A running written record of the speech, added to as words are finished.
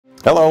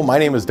Hello, my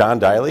name is Don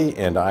Deiley,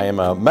 and I am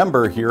a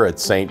member here at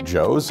St.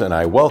 Joe's, and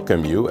I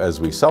welcome you as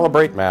we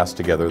celebrate Mass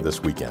together this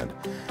weekend.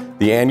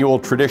 The annual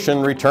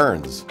tradition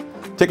returns.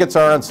 Tickets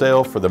are on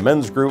sale for the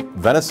men's group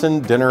venison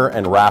dinner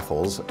and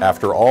raffles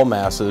after all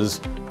Masses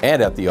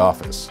and at the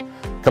office.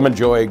 Come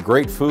enjoy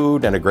great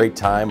food and a great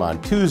time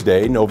on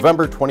Tuesday,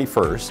 November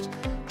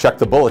 21st. Check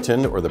the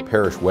bulletin or the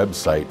parish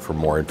website for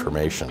more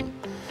information.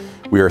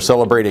 We are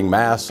celebrating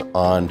Mass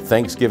on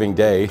Thanksgiving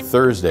Day,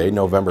 Thursday,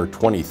 November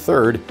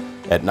 23rd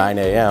at 9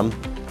 a.m.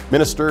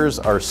 Ministers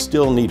are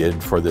still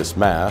needed for this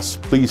Mass.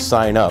 Please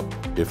sign up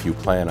if you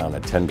plan on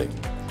attending.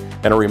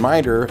 And a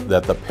reminder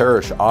that the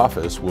parish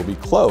office will be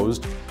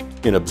closed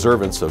in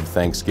observance of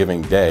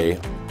Thanksgiving Day.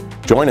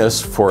 Join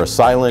us for a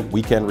silent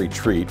weekend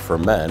retreat for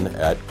men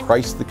at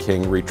Christ the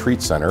King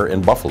Retreat Center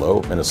in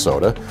Buffalo,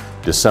 Minnesota,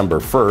 December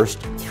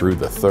 1st through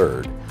the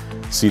 3rd.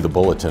 See the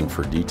bulletin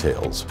for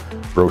details.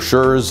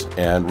 Brochures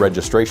and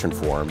registration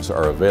forms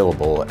are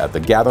available at the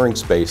Gathering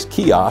Space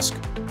kiosk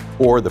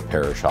or the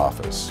parish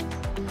office.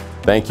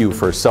 Thank you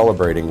for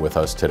celebrating with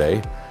us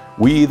today.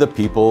 We, the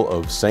people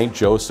of St.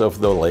 Joseph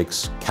the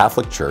Lakes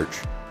Catholic Church,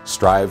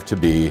 strive to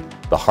be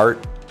the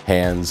heart,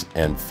 hands,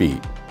 and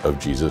feet of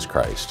Jesus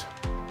Christ.